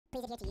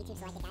Please adhere to YouTube's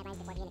selected guidelines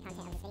before viewing the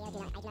content of this video. I do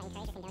not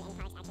encourage or condone any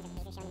products, actions, or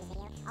behavior shown in this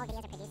video. All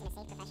videos are produced in a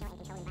safe, professional, and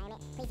controlled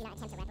environment. Please do not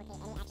attempt to replicate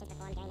any actions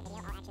performed during the video.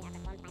 All actions are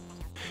performed by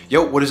professionals. Yo,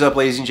 what is up,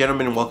 ladies and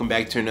gentlemen, and welcome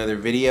back to another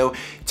video.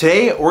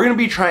 Today, we're going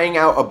to be trying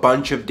out a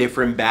bunch of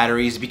different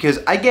batteries because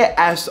I get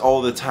asked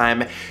all the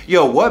time,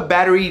 yo, what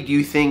battery do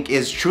you think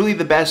is truly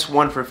the best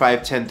one for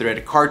 510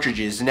 thread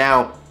cartridges?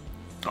 Now,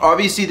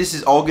 obviously, this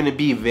is all going to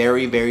be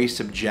very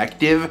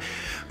subjective,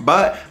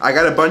 but I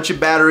got a bunch of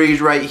batteries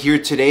right here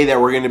today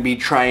that we're going to be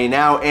trying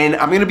out, and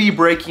I'm going to be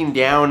breaking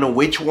down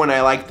which one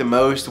I like the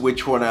most,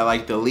 which one I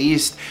like the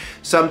least,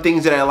 some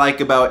things that I like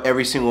about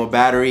every single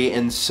battery,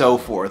 and so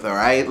forth.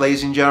 Alright,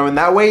 ladies and gentlemen,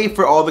 that way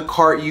for all the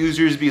cart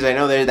users, because I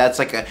know that's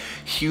like a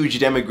huge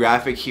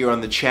demographic here on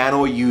the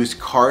channel, use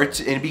carts,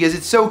 and because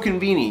it's so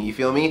convenient, you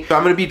feel me? So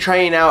I'm going to be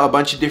trying out a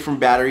bunch of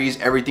different batteries,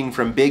 everything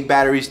from big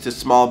batteries to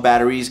small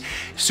batteries,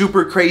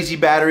 super crazy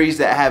batteries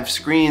that have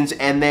screens,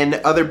 and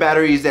then other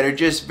batteries that are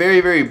just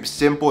very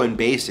simple and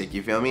basic,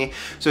 you feel me?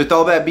 So with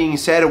all that being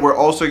said, we're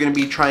also going to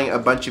be trying a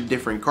bunch of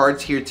different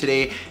carts here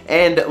today,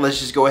 and let's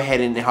just go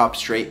ahead and hop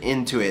straight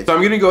into it. So I'm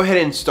going to go ahead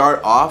and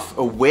start off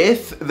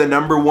with the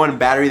 #1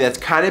 battery that's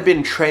kind of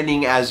been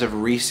trending as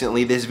of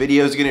recently. This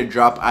video is going to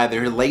drop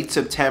either late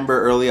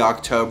September, early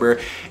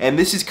October, and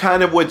this is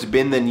kind of what's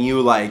been the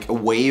new like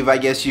wave, I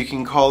guess you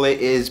can call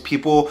it, is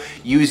people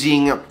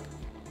using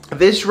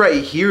this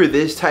right here,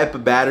 this type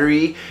of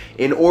battery,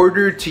 in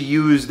order to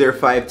use their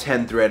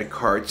 510 thread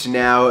carts.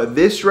 Now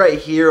this right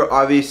here,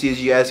 obviously,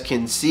 as you guys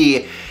can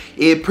see,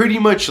 it pretty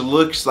much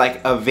looks like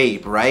a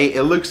vape, right?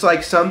 It looks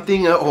like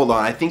something, hold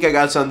on, I think I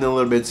got something a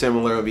little bit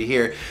similar over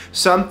here.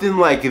 Something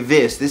like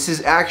this. This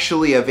is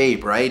actually a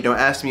vape, right? Don't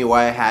ask me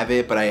why I have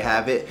it, but I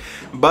have it.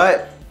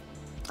 But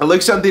it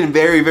looks something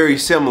very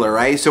similar,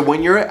 right? So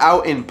when you're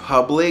out in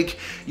public,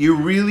 you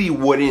really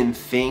wouldn't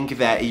think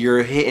that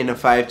you're hitting a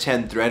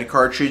 510 thread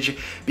cartridge,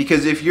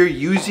 because if you're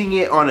using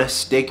it on a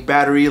stick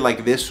battery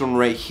like this one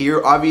right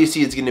here,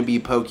 obviously it's going to be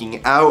poking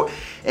out,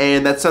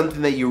 and that's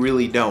something that you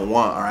really don't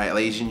want, all right,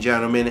 ladies and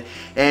gentlemen.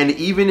 And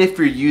even if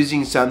you're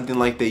using something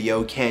like the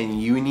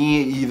Yocan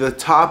Uni, the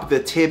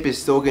tip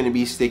is still going to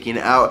be sticking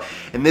out.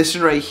 And this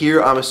one right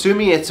here, I'm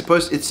assuming it's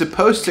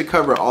supposed to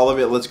cover all of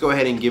it. Let's go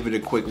ahead and give it a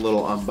quick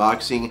little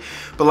unboxing.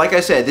 But like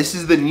I said, this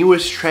is the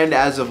newest trend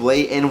as of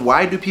late. And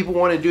why do people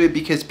want to do it?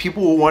 Because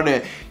people will want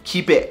to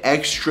keep it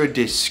extra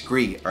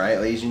discreet, all right,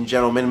 ladies and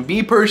gentlemen.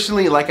 Me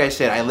personally, like I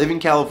said, I live in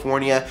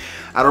California.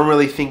 I don't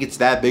really think it's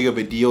that big of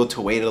a deal to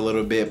wait a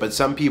little bit, but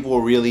some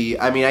people really,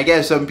 I mean, I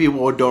guess some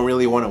people don't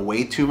really want to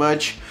wait too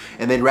much,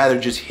 and they'd rather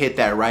just hit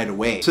that right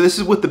away. So this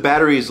is what the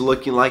battery is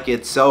looking like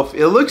itself.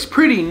 It looks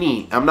pretty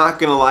neat, I'm not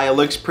gonna lie. It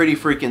looks pretty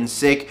freaking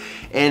sick.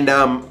 And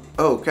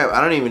oh crap, I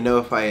don't even know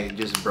if I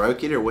just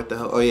broke it or what the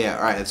hell. Oh yeah,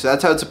 all right, so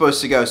that's how it's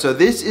supposed to go. So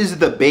this is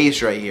the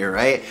base right here,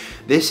 right?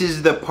 This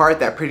is the part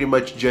that pretty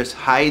much just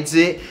hides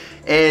it.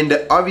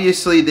 And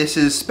obviously this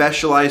is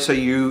specialized so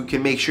you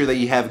can make sure that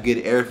you have good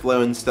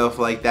airflow and stuff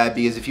like that,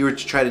 because if you were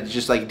to try to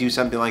just like do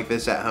something like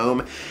this at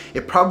home,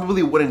 it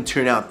probably wouldn't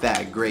turn out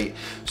that great.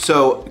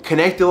 So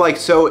connected like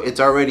so, it's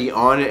already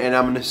on, and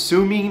I'm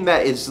assuming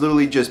that it's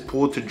literally just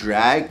pull to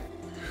drag.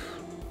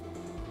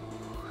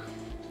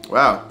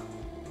 Wow.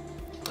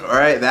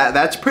 Alright,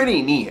 that's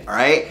pretty neat,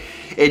 alright?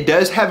 It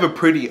does have a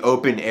pretty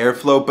open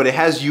airflow, but it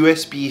has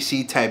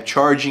USB-C type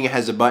charging. It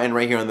has a button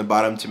right here on the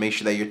bottom to make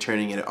sure that you're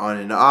turning it on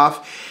and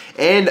off.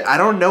 And I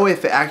don't know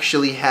if it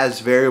actually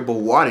has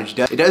variable wattage.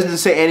 It doesn't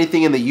say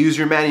anything in the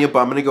user manual, but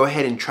I'm gonna go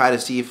ahead and try to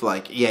see if,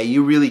 like, yeah,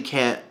 you really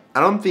can't.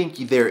 I don't think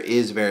there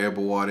is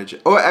variable wattage.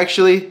 Oh,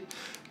 actually,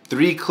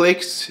 3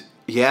 clicks.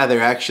 Yeah,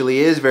 there actually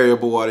is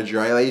variable wattage,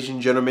 right, ladies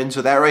and gentlemen?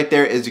 So that right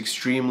there is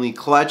extremely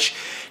clutch.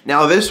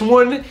 Now this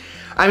one,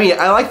 I mean,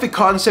 I like the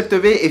concept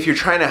of it if you're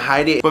trying to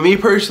hide it, but me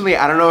personally,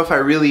 I don't know if I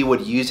really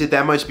would use it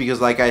that much, because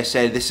like I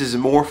said, this is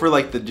more for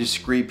like the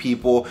discreet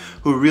people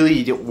who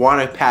really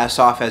want to pass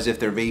off as if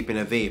they're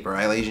vaping a vape, all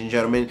right, ladies and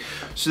gentlemen?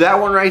 So that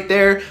one right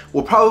there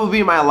will probably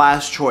be my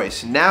last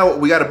choice. Now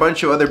we got a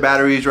bunch of other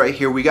batteries right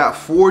here. We got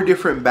 4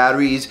 different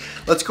batteries.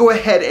 Let's go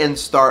ahead and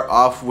start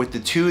off with the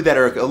 2 that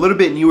are a little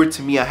bit newer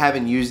to me. I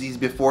haven't used these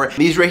before.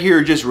 These right here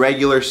are just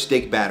regular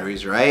stick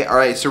batteries, right? All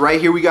right, so right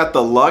here we got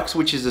the Lux,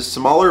 which is a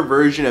smaller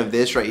version of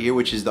this right here,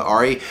 which is the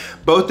RE.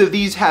 Both of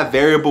these have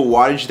variable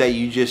wattage that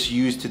you just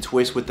use to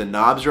twist with the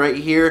knobs right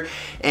here.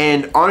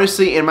 And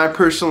honestly, in my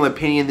personal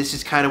opinion, this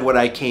is kind of what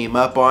I came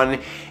up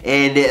on.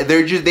 And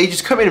they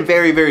just come in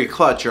very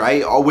clutch,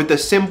 right? With a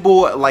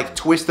simple like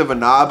twist of a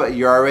knob,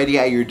 you're already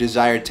at your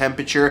desired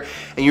temperature,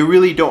 and you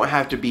really don't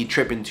have to be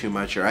tripping too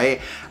much,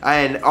 right?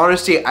 And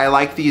honestly, I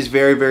like these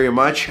very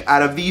much.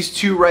 Out of these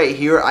 2 right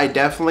here, I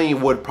definitely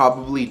would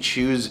probably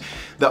choose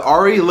The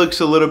Ari looks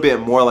a little bit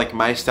more like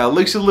my style,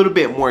 looks a little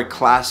bit more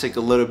classic, a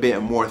little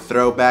bit more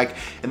throwback,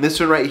 and this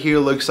one right here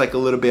looks like a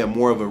little bit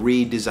more of a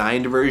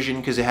redesigned version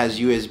because it has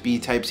USB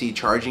Type-C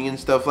charging and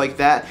stuff like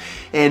that.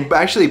 And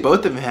actually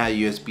both of them have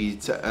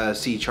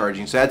USB-C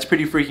charging, so that's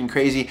pretty freaking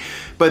crazy.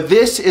 But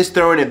this is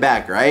throwing it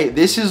back, right?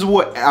 This is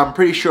what I'm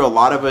pretty sure a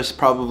lot of us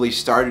probably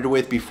started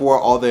with before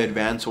all the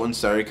advanced ones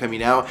started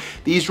coming out.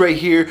 These right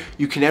here,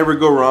 you can never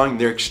go wrong.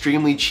 They're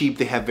extremely cheap.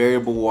 They have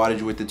variable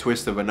wattage with the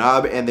twist of a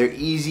knob, and they're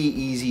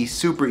easy,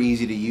 super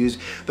easy to use.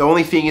 The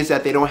only thing is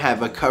that they don't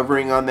have a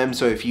covering on them,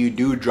 so if you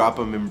do drop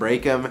them and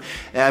break them,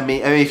 I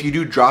mean if you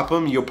do drop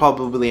them, you'll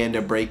probably end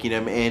up breaking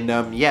them,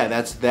 and yeah,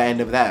 that's the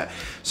end of that.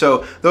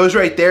 So those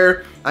right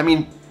there, I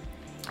mean,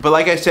 but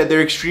like I said,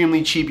 they're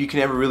extremely cheap. You can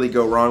never really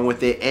go wrong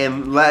with it.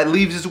 And that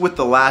leaves us with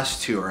the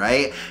last two,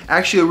 right?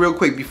 Actually, real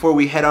quick, before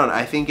we head on,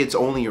 I think it's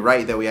only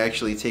right that we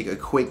actually take a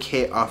quick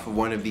hit off of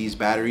one of these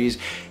batteries.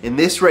 And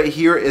this right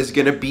here is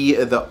going to be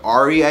the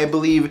Ari, I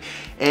believe.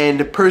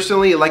 And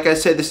personally, like I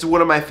said, this is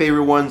one of my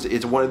favorite ones.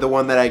 It's one of the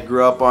one that I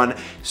grew up on.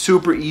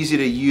 Super easy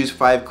to use.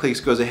 5 clicks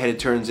goes ahead and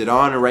turns it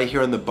on. And right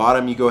here on the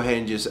bottom, you go ahead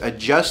and just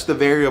adjust the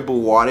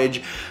variable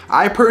wattage.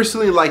 I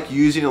personally like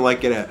using it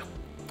like at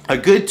a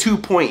good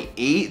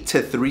 2.8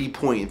 to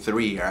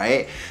 3.3,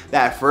 right?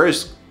 That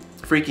first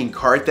freaking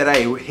cart that I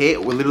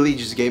hit literally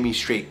just gave me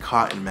straight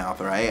cotton mouth,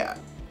 right?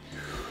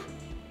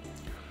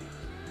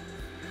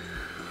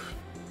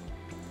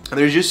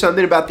 There's just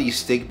something about these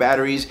stick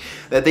batteries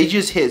that they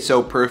just hit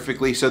so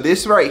perfectly. So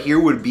this right here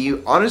would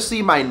be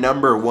honestly my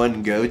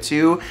 #1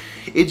 go-to.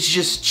 It's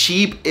just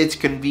cheap, it's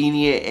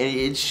convenient, and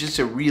it's just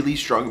a really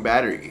strong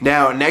battery.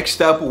 Now,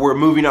 next up, we're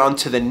moving on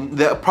to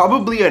the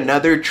probably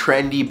another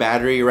trendy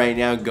battery right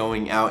now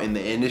going out in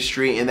the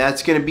industry, and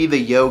that's gonna be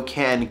the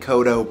Yocan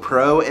Kodo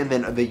Pro and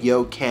then the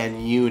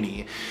Yocan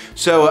Uni.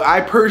 So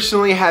I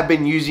personally have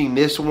been using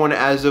this one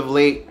as of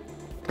late.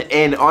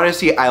 And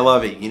honestly, I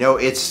love it. You know,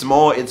 it's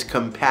small, it's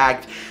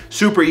compact,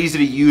 super easy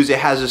to use. It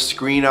has a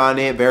screen on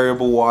it,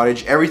 variable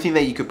wattage, everything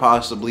that you could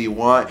possibly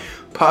want.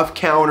 Puff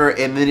counter,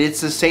 and then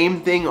it's the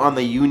same thing on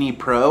the Uni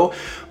Pro,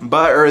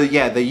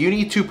 the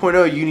Uni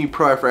 2.0, Uni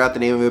Pro, I forgot the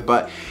name of it,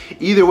 but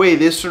either way,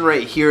 this one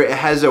right here, it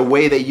has a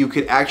way that you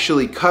could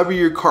actually cover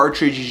your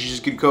cartridge. You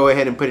just could go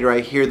ahead and put it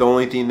right here. The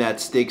only thing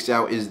that sticks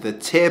out is the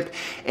tip,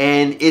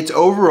 and it's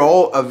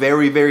overall a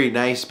very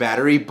nice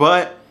battery.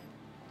 But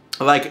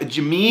like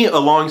me,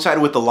 alongside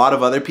with a lot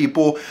of other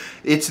people,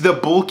 it's the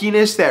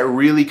bulkiness that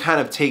really kind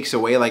of takes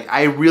away. Like,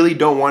 I really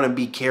don't want to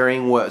be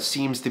carrying what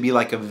seems to be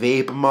like a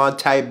vape mod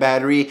type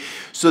battery,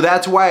 so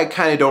that's why I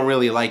kind of don't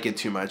really like it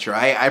too much,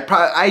 right?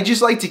 I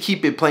just like to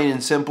keep it plain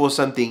and simple,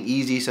 something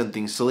easy,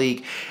 something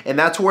sleek, and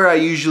that's where I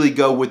usually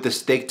go with the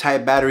stick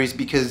type batteries,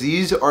 because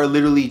these are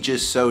literally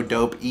just so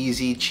dope,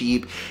 easy,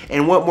 cheap,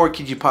 and what more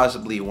could you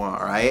possibly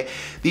want, right?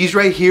 These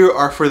right here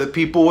are for the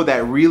people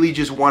that really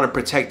just want to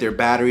protect their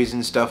batteries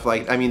and stuff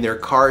like, I mean, their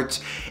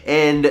carts,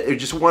 and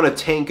just want a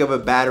tank of a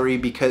battery,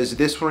 because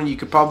this one you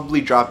could probably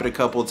drop it a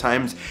couple of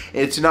times.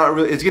 It's not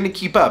really, it's gonna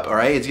keep up, all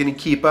right? It's gonna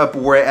keep up.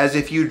 Whereas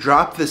if you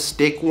drop the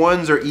stick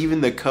ones or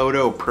even the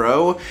Kodo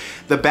Pro,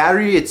 the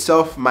battery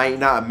itself might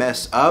not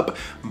mess up,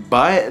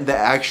 but the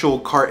actual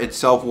cart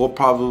itself will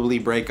probably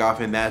break off,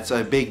 and that's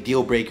a big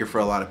deal breaker for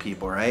a lot of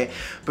people, right?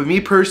 But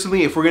me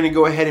personally, if we're gonna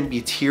go ahead and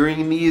be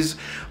tiering these,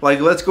 like,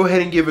 let's go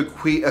ahead and give a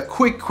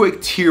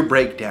quick tier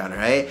breakdown,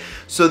 right?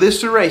 So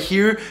this one right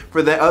here,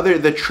 for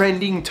the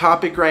trending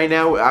topic right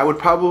now, I would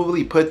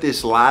probably put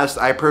this last.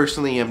 I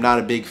personally am not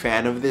a big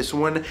fan of this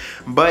one,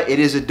 but it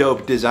is a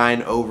dope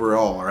design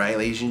overall, right,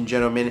 ladies and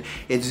gentlemen?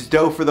 It's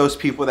dope for those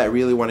people that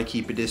really want to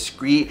keep it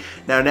discreet.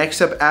 Now,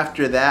 next up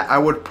after that, I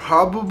would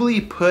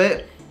probably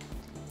put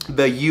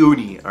the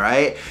Uni, all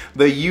right?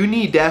 The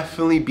Uni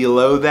definitely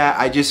below that.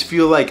 I just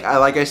feel like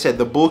I said,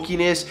 the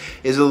bulkiness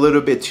is a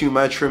little bit too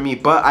much for me,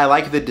 but I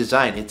like the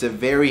design. It's a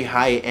very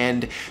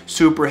high-end,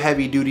 super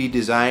heavy-duty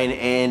design,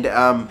 and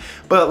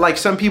but like,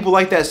 some people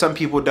like that, some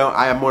people don't.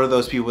 I am one of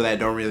those people that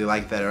don't really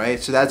like that, all right?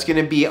 So that's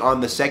gonna be on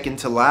the second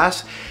to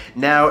last.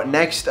 Now,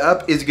 next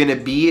up is gonna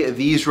be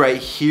these right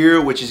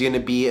here, which is gonna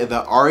be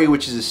the Ari,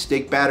 which is a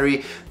stick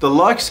battery. The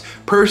Lux,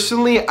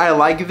 personally, I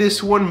like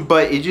this one,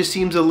 but it just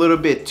seems a little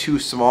bit too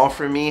small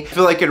for me. I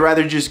feel like I'd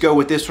rather just go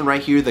with this one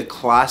right here, the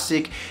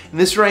Classic. And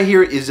this right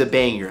here is a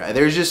banger.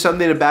 There's just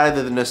something about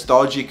it, the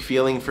nostalgic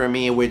feeling for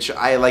me, which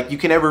I like, you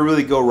can never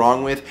really go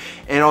wrong with,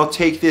 and I'll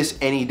take this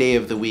any day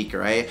of the week,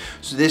 right?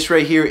 So this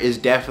right here is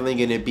definitely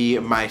gonna be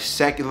my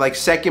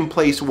second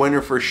place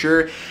winner for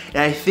sure. And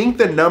I think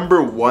the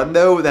 #1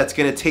 though, that's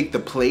gonna take the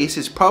place,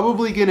 is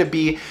probably gonna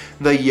be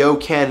the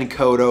Yocan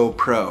Kodo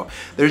Pro.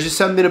 There's just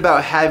something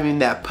about having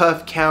that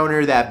puff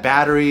counter, that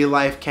battery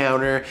life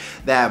counter,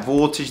 that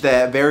voltage,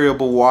 that that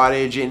variable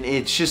wattage, and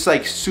it's just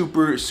like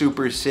super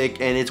sick,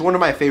 and it's one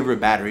of my favorite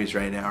batteries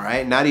right now,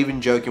 right? Not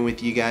even joking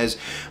with you guys,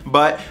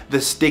 but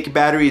the stick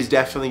battery is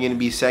definitely going to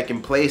be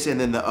second place, and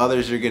then the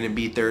others are going to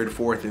be third,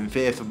 fourth, and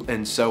fifth,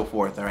 and so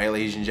forth. All right,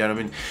 ladies and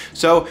gentlemen.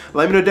 So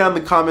let me know down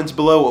in the comments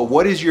below,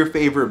 what is your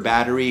favorite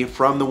battery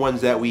from the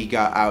ones that we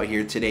got out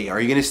here today? Are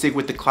you going to stick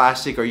with the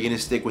classic? Are you going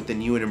to stick with the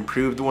new and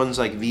improved ones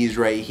like these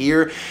right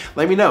here?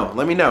 Let me know.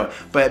 Let me know.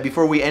 But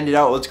before we end it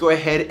out, let's go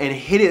ahead and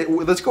hit it.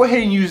 Let's go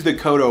ahead and use the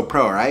Kodo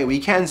Pro, right? We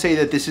can say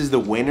that this is the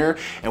winner,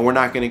 and we're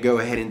not going to go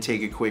ahead and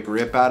take a quick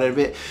rip out of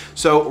it.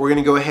 So we're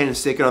going to go ahead and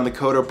stick it on the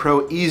Kodo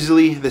Pro.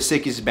 Easily the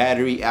sickest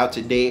battery out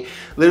to date.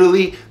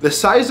 Literally the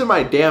size of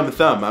my damn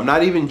thumb. I'm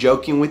not even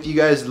joking with you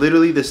guys.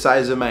 Literally the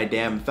size of my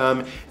damn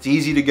thumb. It's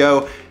easy to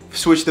go.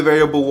 Switch the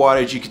variable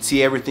wattage. You can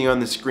see everything on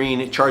the screen.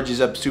 It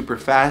charges up super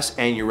fast,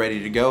 and you're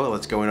ready to go.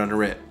 Let's go in on a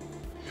rip.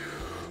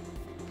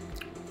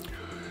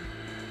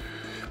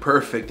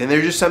 Perfect. And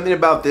there's just something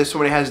about this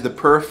one. It has the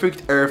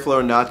perfect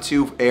airflow, not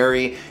too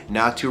airy,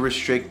 not too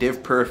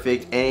restrictive,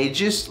 perfect. And it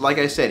just, like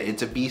I said,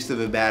 it's a beast of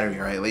a battery,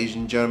 all right, ladies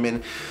and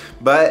gentlemen.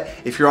 But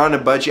if you're on a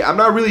budget, I'm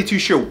not really too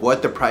sure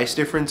what the price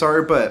difference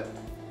are, but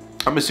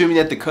I'm assuming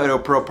that the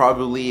Kodo Pro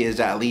probably is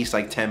at least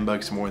like 10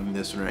 bucks more than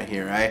this one right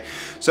here, right?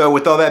 So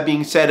with all that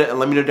being said,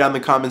 let me know down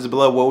in the comments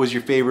below what was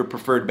your favorite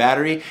preferred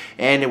battery.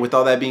 And with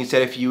all that being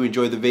said, if you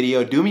enjoyed the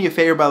video, do me a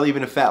favor by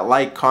leaving a fat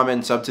like, comment,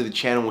 and sub to the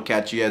channel. We'll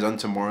catch you guys on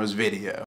tomorrow's video.